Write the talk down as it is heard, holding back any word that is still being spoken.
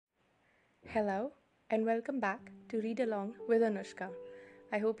Hello, and welcome back to Read Along with Anushka.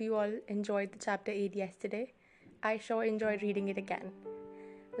 I hope you all enjoyed the chapter 8 yesterday. I sure enjoyed reading it again.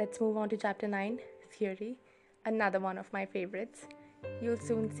 Let's move on to chapter 9, Theory, another one of my favorites. You'll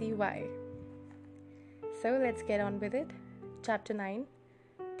soon see why. So let's get on with it. Chapter 9,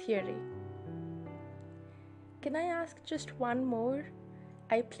 Theory. Can I ask just one more?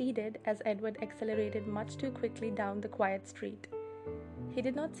 I pleaded as Edward accelerated much too quickly down the quiet street. He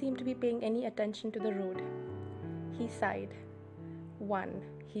did not seem to be paying any attention to the road. He sighed. One,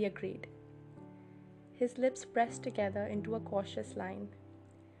 he agreed. His lips pressed together into a cautious line.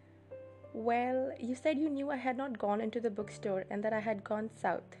 Well, you said you knew I had not gone into the bookstore and that I had gone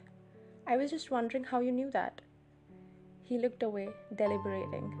south. I was just wondering how you knew that. He looked away,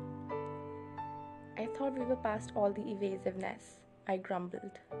 deliberating. I thought we were past all the evasiveness, I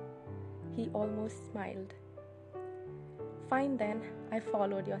grumbled. He almost smiled. Fine then, I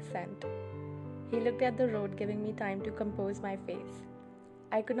followed your scent. He looked at the road, giving me time to compose my face.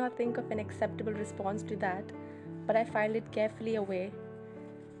 I could not think of an acceptable response to that, but I filed it carefully away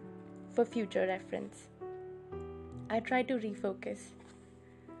for future reference. I tried to refocus.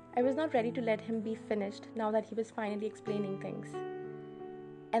 I was not ready to let him be finished now that he was finally explaining things.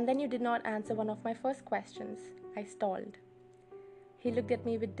 And then you did not answer one of my first questions. I stalled. He looked at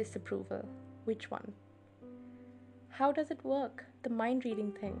me with disapproval. Which one? How does it work? The mind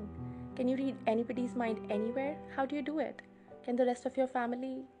reading thing. Can you read anybody's mind anywhere? How do you do it? Can the rest of your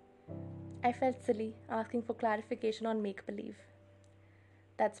family? I felt silly, asking for clarification on make-believe.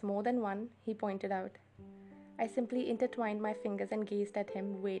 That's more than one, he pointed out. I simply intertwined my fingers and gazed at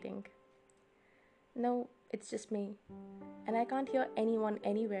him, waiting. No, it's just me. And I can't hear anyone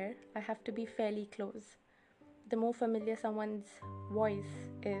anywhere. I have to be fairly close. The more familiar someone's voice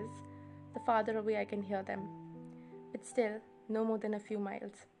is, the farther away I can hear them. But still, no more than a few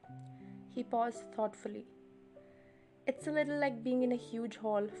miles. He paused thoughtfully. It's a little like being in a huge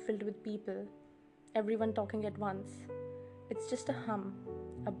hall filled with people, everyone talking at once. It's just a hum,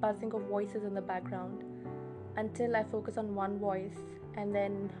 a buzzing of voices in the background, until I focus on one voice and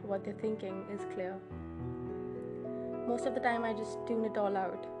then what they're thinking is clear. Most of the time I just tune it all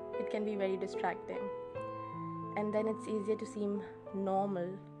out. It can be very distracting. And then it's easier to seem normal.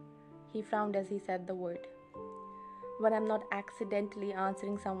 He frowned as he said the word. When I'm not accidentally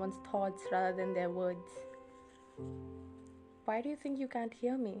answering someone's thoughts rather than their words. Why do you think you can't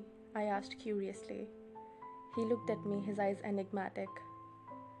hear me? I asked curiously. He looked at me, his eyes enigmatic.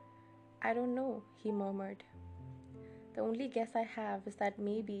 I don't know, he murmured. The only guess I have is that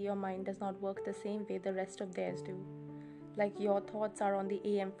maybe your mind does not work the same way the rest of theirs do. Like your thoughts are on the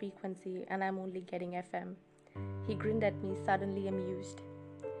AM frequency and I'm only getting FM. He grinned at me, suddenly amused.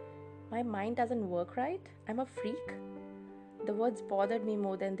 My mind doesn't work right? I'm a freak? The words bothered me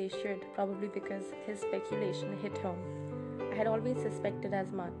more than they should, probably because his speculation hit home. I had always suspected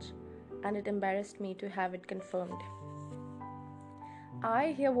as much, and it embarrassed me to have it confirmed.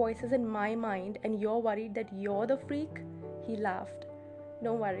 I hear voices in my mind and you're worried that you're the freak? He laughed.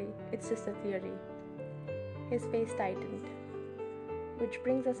 Don't worry, it's just a theory. His face tightened. Which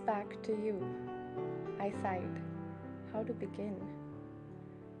brings us back to you. I sighed. How to begin?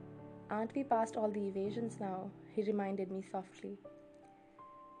 Aren't we past all the evasions now? He reminded me softly.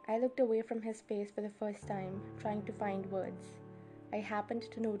 I looked away from his face for the first time, trying to find words. I happened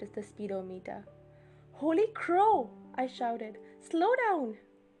to notice the speedometer. Holy crow! I shouted. Slow down!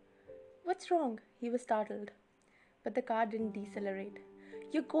 What's wrong? He was startled. But the car didn't decelerate.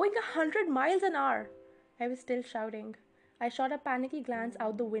 You're going 100 miles an hour! I was still shouting. I shot a panicky glance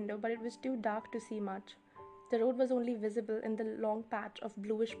out the window, but it was too dark to see much. The road was only visible in the long patch of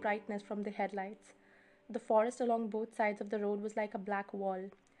bluish brightness from the headlights. The forest along both sides of the road was like a black wall,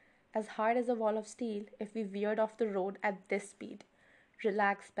 as hard as a wall of steel if we veered off the road at this speed.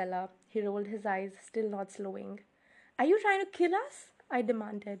 Relax, Bella. He rolled his eyes, still not slowing. Are you trying to kill us? I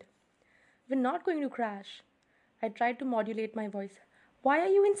demanded. We're not going to crash. I tried to modulate my voice. Why are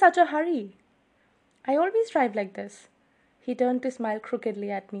you in such a hurry? I always drive like this. He turned to smile crookedly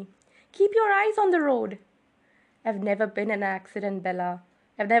at me. Keep your eyes on the road. I've never been in an accident, Bella.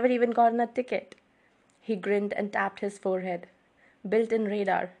 I've never even gotten a ticket. He grinned and tapped his forehead. Built-in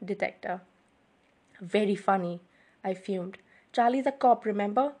radar detector. Very funny, I fumed. Charlie's a cop,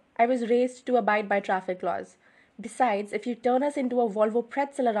 remember? I was raised to abide by traffic laws. Besides, if you turn us into a Volvo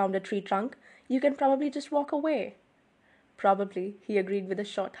pretzel around a tree trunk, you can probably just walk away. Probably, he agreed with a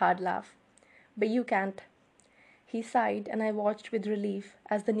short, hard laugh. But you can't. He sighed, and I watched with relief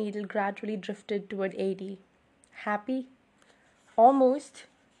as the needle gradually drifted toward 80. Happy? Almost.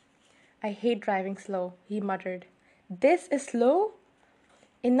 I hate driving slow, he muttered. This is slow?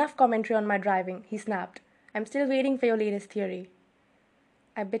 Enough commentary on my driving, he snapped. I'm still waiting for your latest theory.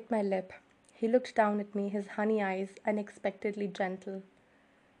 I bit my lip. He looked down at me, his honey eyes unexpectedly gentle.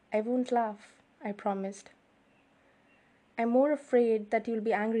 I won't laugh, I promised. I'm more afraid that you'll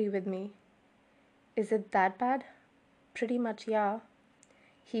be angry with me. Is it that bad? Pretty much, yeah.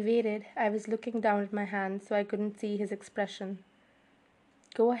 He waited. I was looking down at my hands so I couldn't see his expression.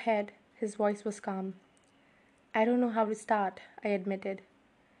 Go ahead. His voice was calm. I don't know how to start, I admitted.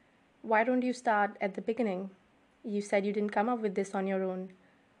 Why don't you start at the beginning? You said you didn't come up with this on your own.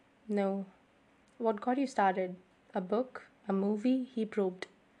 No. What got you started? A book? A movie? He probed.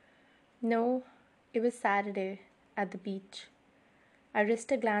 No, it was Saturday, at the beach. I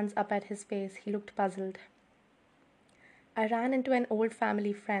risked a glance up at his face. He looked puzzled. I ran into an old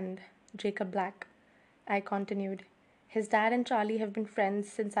family friend, Jacob Black. I continued. His dad and Charlie have been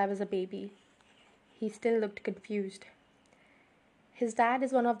friends since I was a baby. He still looked confused. His dad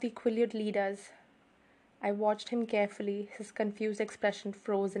is one of the Quileute leaders. I watched him carefully. His confused expression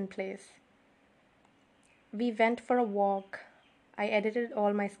froze in place. We went for a walk. I edited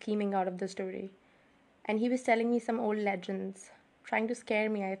all my scheming out of the story. And he was telling me some old legends, trying to scare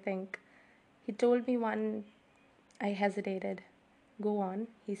me, I think. He told me one. I hesitated. Go on,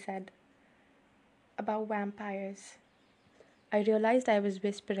 he said. About vampires. I realized I was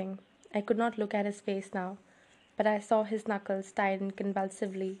whispering. I could not look at his face now, but I saw his knuckles tighten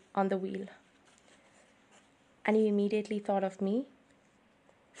convulsively on the wheel. And you immediately thought of me?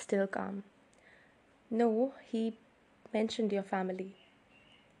 Still calm. No, he mentioned your family.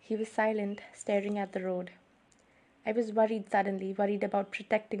 He was silent, staring at the road. I was worried suddenly, worried about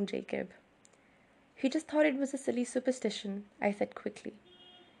protecting Jacob. He just thought it was a silly superstition, I said quickly.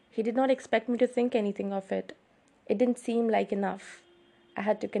 He did not expect me to think anything of it. It didn't seem like enough. I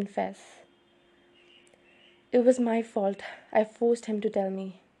had to confess. It was my fault. I forced him to tell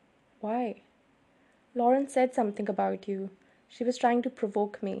me. Why? Lauren said something about you. She was trying to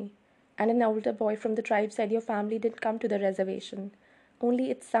provoke me. And an older boy from the tribe said your family didn't come to the reservation.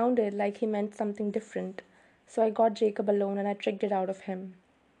 Only it sounded like he meant something different. So I got Jacob alone and I tricked it out of him.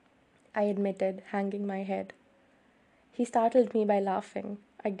 I admitted, hanging my head. He startled me by laughing.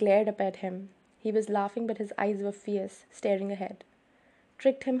 I glared up at him. He was laughing, but his eyes were fierce, staring ahead.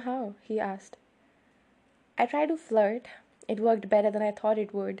 Tricked him how? He asked. I tried to flirt. It worked better than I thought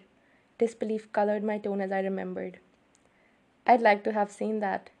it would. Disbelief colored my tone as I remembered. I'd like to have seen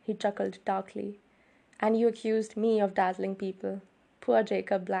that, he chuckled darkly. And you accused me of dazzling people. Poor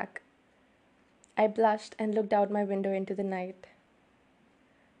Jacob Black. I blushed and looked out my window into the night.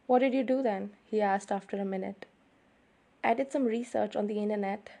 What did you do then? He asked after a minute. I did some research on the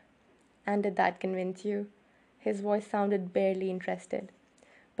internet. And did that convince you? His voice sounded barely interested,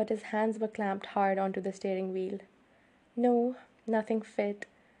 but his hands were clamped hard onto the steering wheel. No, nothing fit.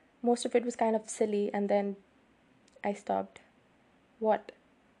 Most of it was kind of silly, and then I stopped. What?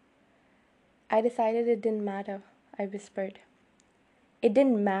 I decided it didn't matter, I whispered. It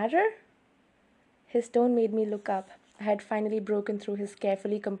didn't matter? His tone made me look up. I had finally broken through his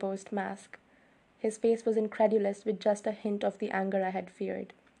carefully composed mask. His face was incredulous with just a hint of the anger I had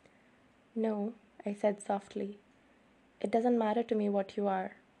feared. No, I said softly. It doesn't matter to me what you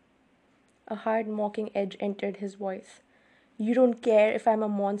are. A hard, mocking edge entered his voice. You don't care if I'm a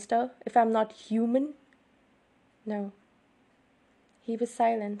monster, if I'm not human? No. He was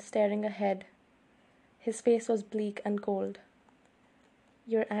silent, staring ahead. His face was bleak and cold.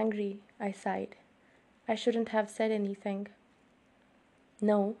 You're angry, I sighed. I shouldn't have said anything.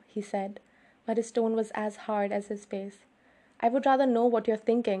 No, he said, but his tone was as hard as his face. I would rather know what you're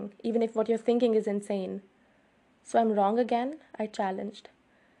thinking, even if what you're thinking is insane. So I'm wrong again? I challenged.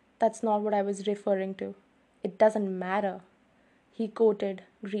 That's not what I was referring to. It doesn't matter. He quoted,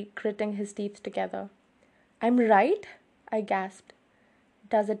 gritting his teeth together. I'm right? I gasped.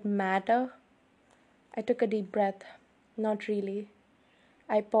 Does it matter? I took a deep breath. Not really.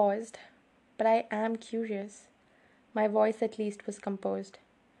 I paused, but I am curious. My voice at least was composed.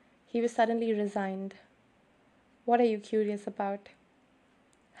 He was suddenly resigned. What are you curious about?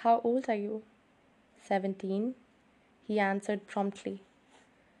 How old are you? 17, he answered promptly.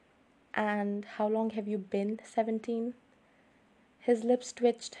 And how long have you been 17? His lips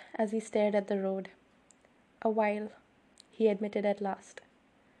twitched as he stared at the road. A while, he admitted at last.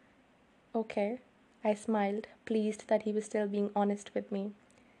 Okay, I smiled, pleased that he was still being honest with me.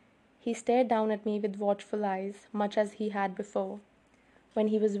 He stared down at me with watchful eyes, much as he had before, when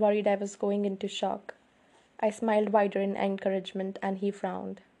he was worried I was going into shock. I smiled wider in encouragement, and he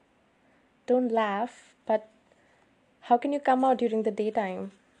frowned. Don't laugh, but how can you come out during the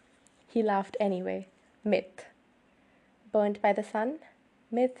daytime? He laughed anyway. Myth. Burnt by the sun?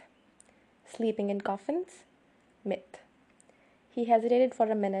 Myth. Sleeping in coffins? Myth. He hesitated for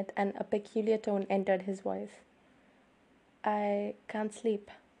a minute and a peculiar tone entered his voice. I can't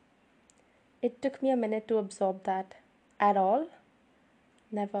sleep. It took me a minute to absorb that. At all?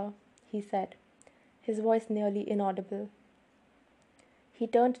 Never, he said, his voice nearly inaudible. He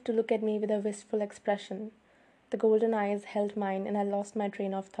turned to look at me with a wistful expression. The golden eyes held mine, and I lost my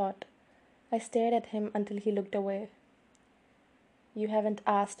train of thought. I stared at him until he looked away. You haven't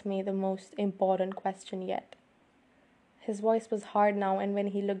asked me the most important question yet. His voice was hard now, and when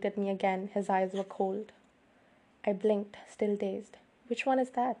he looked at me again, his eyes were cold. I blinked, still dazed. Which one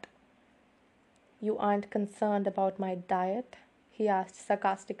is that? You aren't concerned about my diet? He asked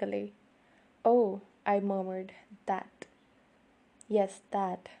sarcastically. Oh, I murmured, that. Yes,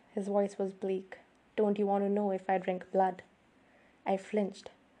 that. His voice was bleak. Don't you want to know if I drink blood? I flinched.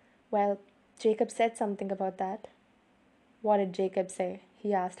 Well, Jacob said something about that. What did Jacob say?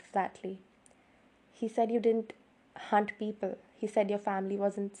 He asked flatly. He said you didn't hunt people. He said your family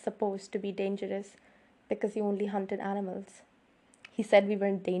wasn't supposed to be dangerous because you only hunted animals. He said we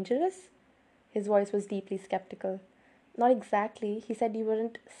weren't dangerous? His voice was deeply skeptical. Not exactly. He said you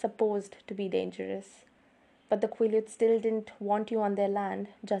weren't supposed to be dangerous. But the Quileutes still didn't want you on their land,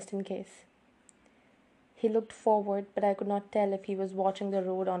 just in case. He looked forward, but I could not tell if he was watching the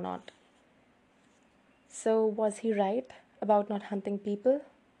road or not. So, was he right about not hunting people?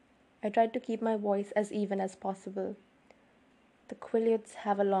 I tried to keep my voice as even as possible. The Quileutes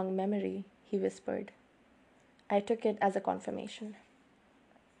have a long memory, he whispered. I took it as a confirmation.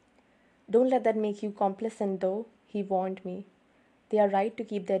 Don't let that make you complacent, though, he warned me. They are right to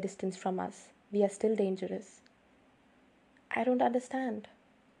keep their distance from us. We are still dangerous. I don't understand.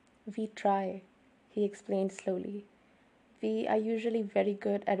 We try, he explained slowly. We are usually very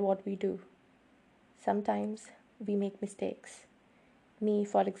good at what we do. Sometimes we make mistakes. Me,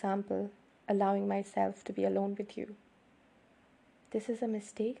 for example, allowing myself to be alone with you. This is a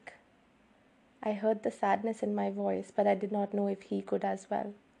mistake? I heard the sadness in my voice, but I did not know if he could as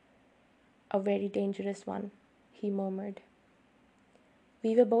well. A very dangerous one, he murmured.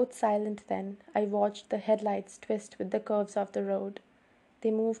 We were both silent then. I watched the headlights twist with the curves of the road.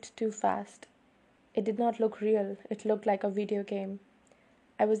 They moved too fast. It did not look real. It looked like a video game.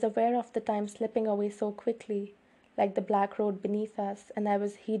 I was aware of the time slipping away so quickly, like the black road beneath us, and I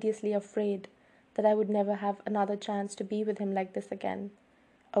was hideously afraid that I would never have another chance to be with him like this again.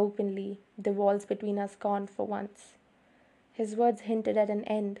 Openly, the walls between us gone for once. His words hinted at an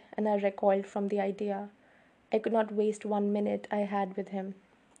end, and I recoiled from the idea. I could not waste 1 minute I had with him.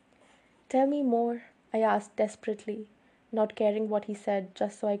 Tell me more, I asked desperately, not caring what he said,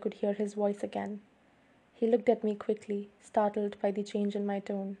 just so I could hear his voice again. He looked at me quickly, startled by the change in my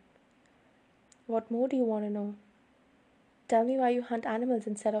tone. What more do you want to know? Tell me why you hunt animals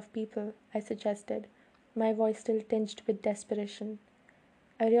instead of people, I suggested, my voice still tinged with desperation.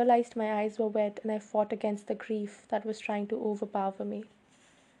 I realized my eyes were wet and I fought against the grief that was trying to overpower me.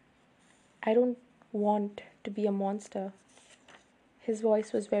 I don't want to be a monster. His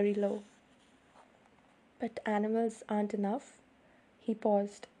voice was very low. But animals aren't enough? He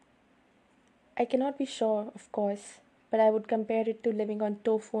paused. I cannot be sure, of course, but I would compare it to living on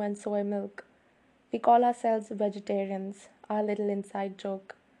tofu and soy milk. We call ourselves vegetarians, our little inside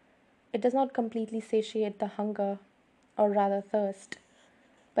joke. It does not completely satiate the hunger, or rather thirst,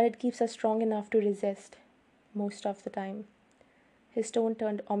 but it keeps us strong enough to resist, most of the time. His tone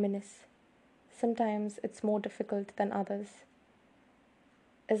turned ominous. Sometimes it's more difficult than others.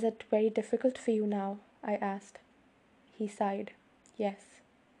 Is it very difficult for you now? I asked. He sighed. Yes.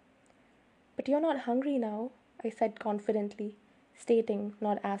 But you're not hungry now, I said confidently, stating,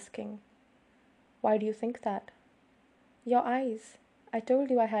 not asking. Why do you think that? Your eyes. I told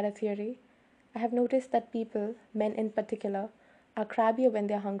you I had a theory. I have noticed that people, men in particular, are crabbier when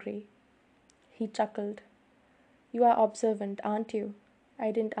they're hungry. He chuckled. You are observant, aren't you?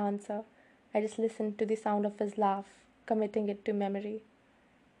 I didn't answer. I just listened to the sound of his laugh, committing it to memory.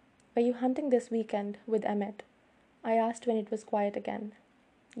 Were you hunting this weekend with Emmett? I asked when it was quiet again.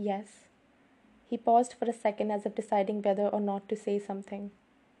 Yes. He paused for a second as if deciding whether or not to say something.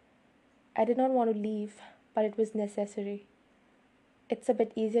 I did not want to leave, but it was necessary. It's a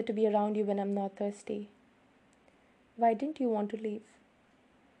bit easier to be around you when I'm not thirsty. Why didn't you want to leave?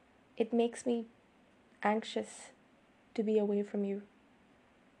 It makes me anxious to be away from you.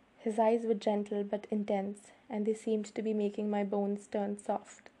 His eyes were gentle but intense, and they seemed to be making my bones turn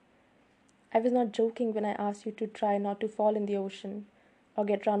soft. I was not joking when I asked you to try not to fall in the ocean or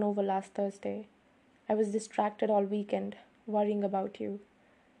get run over last Thursday. I was distracted all weekend, worrying about you.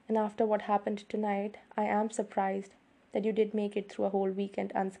 And after what happened tonight, I am surprised that you did make it through a whole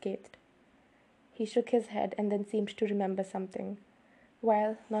weekend unscathed. He shook his head and then seemed to remember something.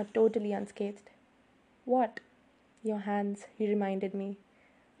 Well, not totally unscathed. What? Your hands, he reminded me.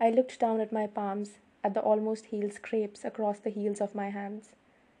 I looked down at my palms, at the almost healed scrapes across the heels of my hands.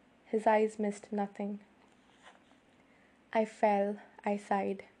 His eyes missed nothing. I fell, I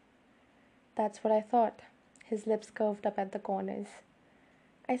sighed. That's what I thought. His lips curved up at the corners.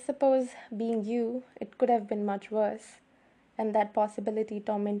 I suppose, being you, it could have been much worse, and that possibility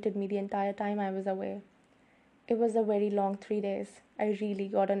tormented me the entire time I was away. It was a very long 3 days. I really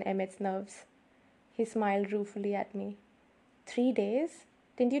got on Emmett's nerves. He smiled ruefully at me. 3 days?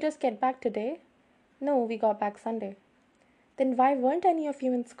 Didn't you just get back today? No, we got back Sunday. Then why weren't any of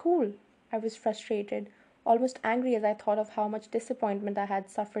you in school? I was frustrated, almost angry as I thought of how much disappointment I had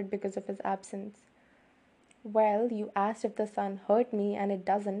suffered because of his absence. Well, you asked if the sun hurt me, and it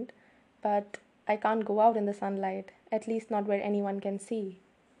doesn't, but I can't go out in the sunlight, at least not where anyone can see.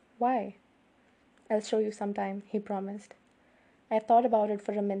 Why? I'll show you sometime, he promised. I thought about it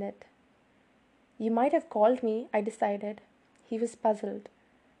for a minute. You might have called me, I decided. He was puzzled.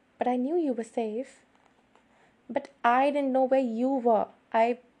 But I knew you were safe. But I didn't know where you were.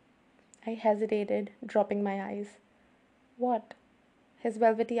 I hesitated, dropping my eyes. What? His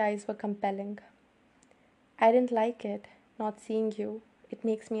velvety eyes were compelling. I didn't like it, not seeing you. It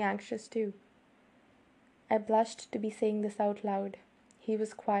makes me anxious too. I blushed to be saying this out loud. He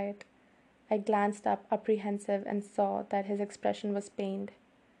was quiet. I glanced up, apprehensive, and saw that his expression was pained.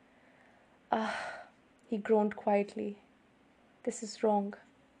 Ah, he groaned quietly. This is wrong.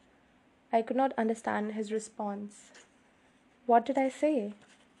 I could not understand his response. What did I say?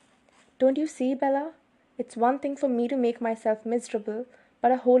 Don't you see, Bella? It's one thing for me to make myself miserable,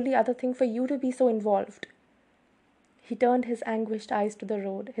 but a wholly other thing for you to be so involved. He turned his anguished eyes to the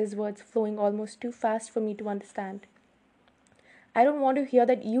road, his words flowing almost too fast for me to understand. I don't want to hear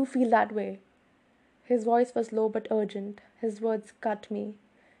that you feel that way. His voice was low but urgent. His words cut me.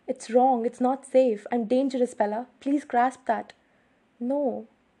 It's wrong. It's not safe. I'm dangerous, Bella. Please grasp that. No.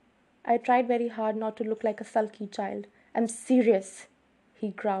 I tried very hard not to look like a sulky child. I'm serious, he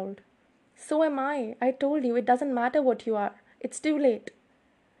growled. So am I. I told you, it doesn't matter what you are. It's too late.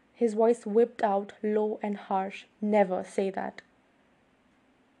 His voice whipped out, low and harsh. Never say that.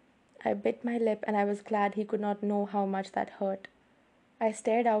 I bit my lip, and I was glad he could not know how much that hurt. I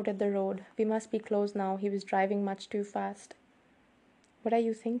stared out at the road. We must be close now. He was driving much too fast. What are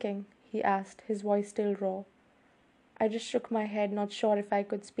you thinking? He asked, his voice still raw. I just shook my head, not sure if I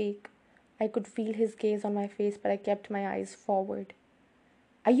could speak. I could feel his gaze on my face, but I kept my eyes forward.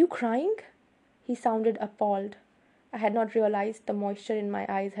 Are you crying? He sounded appalled. I had not realized the moisture in my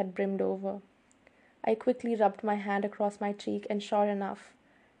eyes had brimmed over. I quickly rubbed my hand across my cheek, and sure enough,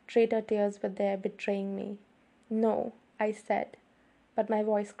 traitor tears were there betraying me. No, I said, but my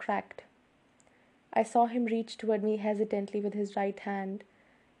voice cracked. I saw him reach toward me hesitantly with his right hand,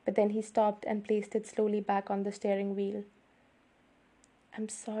 but then he stopped and placed it slowly back on the steering wheel. I'm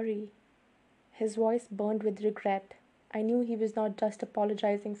sorry. His voice burned with regret. I knew he was not just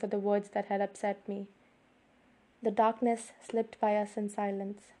apologizing for the words that had upset me. The darkness slipped by us in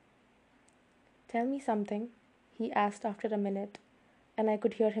silence. Tell me something, he asked after a minute, and I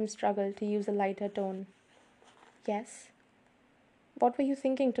could hear him struggle to use a lighter tone. Yes? What were you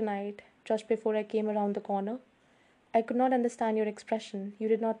thinking tonight, just before I came around the corner? I could not understand your expression. You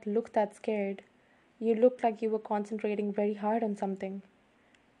did not look that scared. You looked like you were concentrating very hard on something.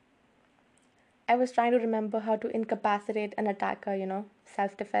 I was trying to remember how to incapacitate an attacker,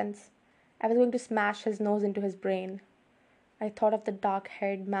 self-defense. I was going to smash his nose into his brain. I thought of the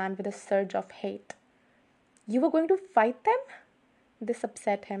dark-haired man with a surge of hate. You were going to fight them? This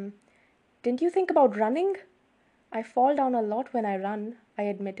upset him. Didn't you think about running? I fall down a lot when I run, I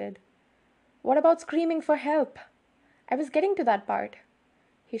admitted. What about screaming for help? I was getting to that part.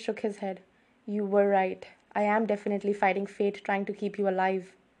 He shook his head. You were right. I am definitely fighting fate, trying to keep you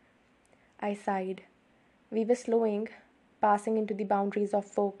alive. I sighed. We were slowing, passing into the boundaries of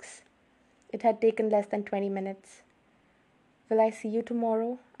folks. It had taken less than 20 minutes. Will I see you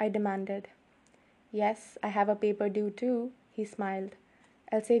tomorrow? I demanded. Yes, I have a paper due too, he smiled.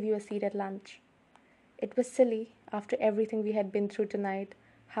 I'll save you a seat at lunch. It was silly, after everything we had been through tonight,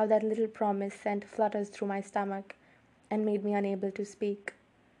 how that little promise sent flutters through my stomach and made me unable to speak.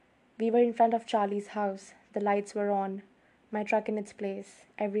 We were in front of Charlie's house. The lights were on, my truck in its place,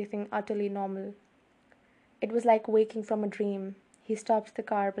 everything utterly normal. It was like waking from a dream. He stopped the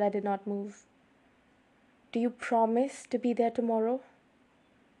car, but I did not move. Do you promise to be there tomorrow?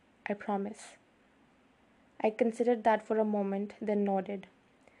 I promise. I considered that for a moment, then nodded.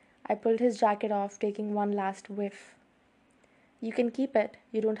 I pulled his jacket off, taking one last whiff. You can keep it.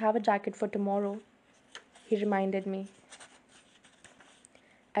 You don't have a jacket for tomorrow, he reminded me.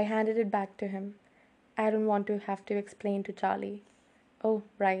 I handed it back to him. I don't want to have to explain to Charlie. Oh,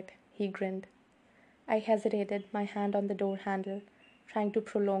 right, he grinned. I hesitated, my hand on the door handle, trying to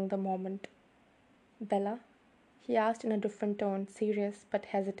prolong the moment. Bella? He asked in a different tone, serious but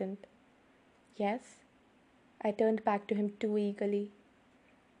hesitant. Yes? I turned back to him too eagerly.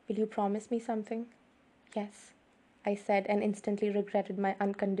 Will you promise me something? Yes, I said, and instantly regretted my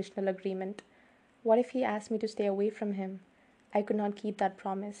unconditional agreement. What if he asked me to stay away from him? I could not keep that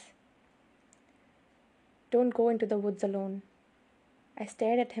promise. Don't go into the woods alone. I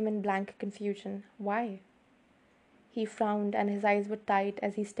stared at him in blank confusion. Why? He frowned, and his eyes were tight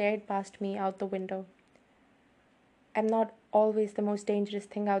as he stared past me out the window. I'm not always the most dangerous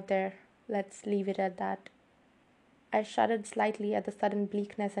thing out there. Let's leave it at that. I shuddered slightly at the sudden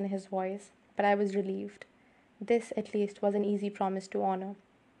bleakness in his voice, but I was relieved. This, at least, was an easy promise to honor.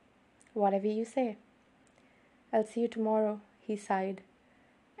 Whatever you say. I'll see you tomorrow, he sighed,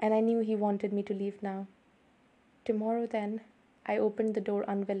 and I knew he wanted me to leave now. Tomorrow, then. I opened the door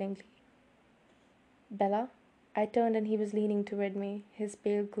unwillingly. Bella? I turned and he was leaning toward me, his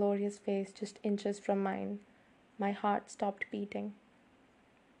pale, glorious face just inches from mine. My heart stopped beating.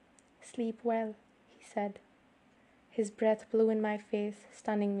 Sleep well, he said. His breath blew in my face,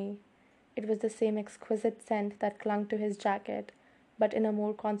 stunning me. It was the same exquisite scent that clung to his jacket, but in a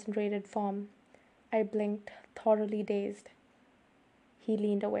more concentrated form. I blinked, thoroughly dazed. He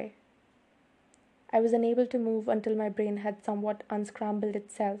leaned away. I was unable to move until my brain had somewhat unscrambled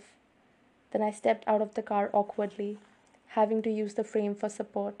itself. Then I stepped out of the car awkwardly, having to use the frame for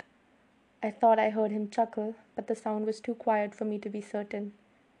support. I thought I heard him chuckle, but the sound was too quiet for me to be certain.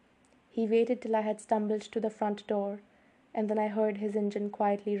 He waited till I had stumbled to the front door, and then I heard his engine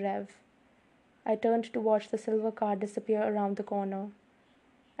quietly rev. I turned to watch the silver car disappear around the corner.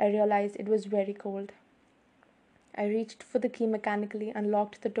 I realized it was very cold. I reached for the key mechanically,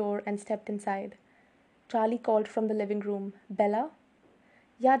 unlocked the door, and stepped inside. Charlie called from the living room. Bella?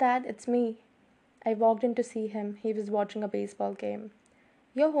 Yeah, Dad, it's me. I walked in to see him. He was watching a baseball game.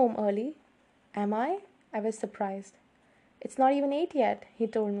 You're home early. Am I? I was surprised. It's not even 8 yet, he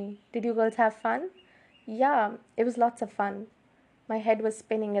told me. Did you girls have fun? Yeah, it was lots of fun. My head was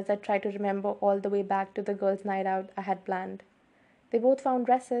spinning as I tried to remember all the way back to the girls' night out I had planned. They both found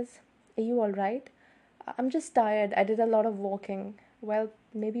dresses. Are you all right? I'm just tired. I did a lot of walking. Well,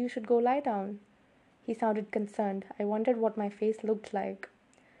 maybe you should go lie down. He sounded concerned. I wondered what my face looked like.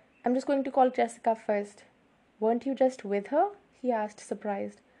 I'm just going to call Jessica first. Weren't you just with her? He asked,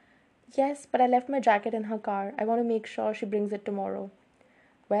 surprised. Yes, but I left my jacket in her car. I want to make sure she brings it tomorrow.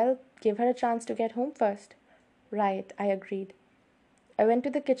 Well, give her a chance to get home first. Right, I agreed. I went to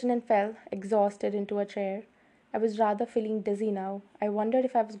the kitchen and fell, exhausted, into a chair. I was rather feeling dizzy now. I wondered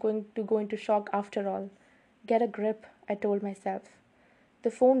if I was going to go into shock after all. Get a grip, I told myself.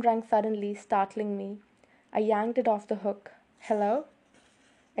 The phone rang suddenly, startling me. I yanked it off the hook. Hello?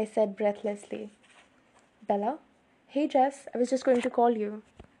 I said breathlessly. Bella? Hey, Jess, I was just going to call you.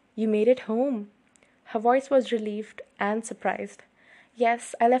 You made it home. Her voice was relieved and surprised.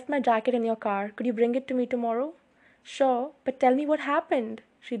 Yes, I left my jacket in your car. Could you bring it to me tomorrow? Sure, but tell me what happened,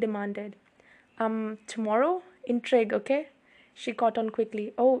 she demanded. Tomorrow? Intrigue, okay? She caught on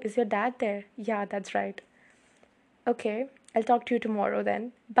quickly. Oh, is your dad there? Yeah, that's right. Okay, I'll talk to you tomorrow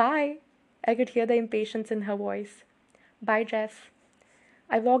then. Bye! I could hear the impatience in her voice. Bye, Jess.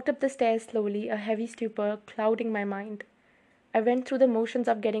 I walked up the stairs slowly, a heavy stupor clouding my mind. I went through the motions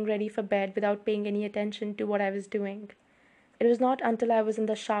of getting ready for bed without paying any attention to what I was doing. It was not until I was in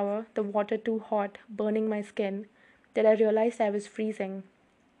the shower, the water too hot, burning my skin, that I realized I was freezing.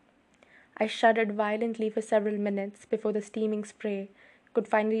 I shuddered violently for several minutes before the steaming spray could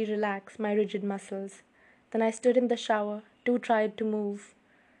finally relax my rigid muscles. Then I stood in the shower, too tired to move,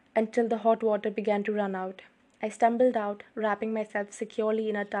 until the hot water began to run out. I stumbled out, wrapping myself securely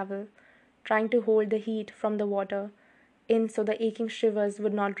in a towel, trying to hold the heat from the water in so the aching shivers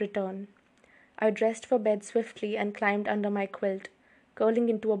would not return. I dressed for bed swiftly and climbed under my quilt, curling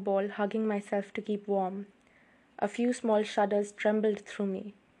into a ball, hugging myself to keep warm. A few small shudders trembled through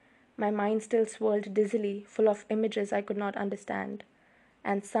me. My mind still swirled dizzily, full of images I could not understand,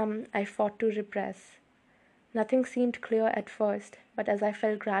 and some I fought to repress. Nothing seemed clear at first, but as I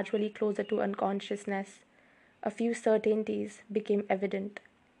fell gradually closer to unconsciousness, a few certainties became evident.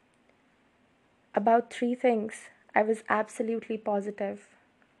 About 3 things I was absolutely positive.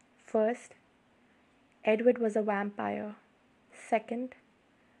 First, Edward was a vampire. Second,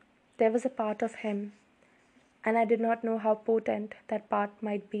 there was a part of him, and I did not know how potent that part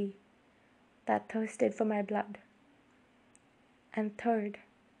might be, that thirsted for my blood. And third,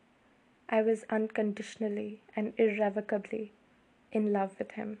 I was unconditionally and irrevocably in love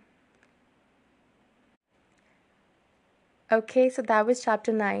with him. Okay, so that was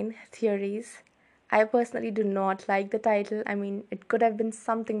chapter 9, Theories. I personally do not like the title. I mean, it could have been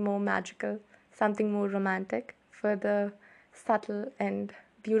something more magical, something more romantic for the subtle and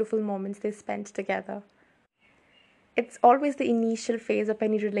beautiful moments they spent together. It's always the initial phase of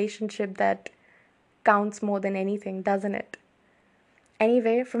any relationship that counts more than anything, doesn't it?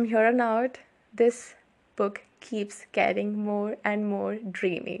 Anyway, from here on out, this book keeps getting more and more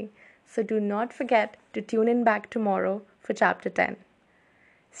dreamy. So do not forget to tune in back tomorrow for chapter 10.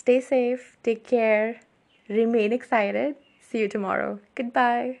 Stay safe, take care, remain excited. See you tomorrow.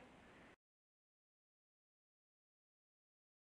 Goodbye.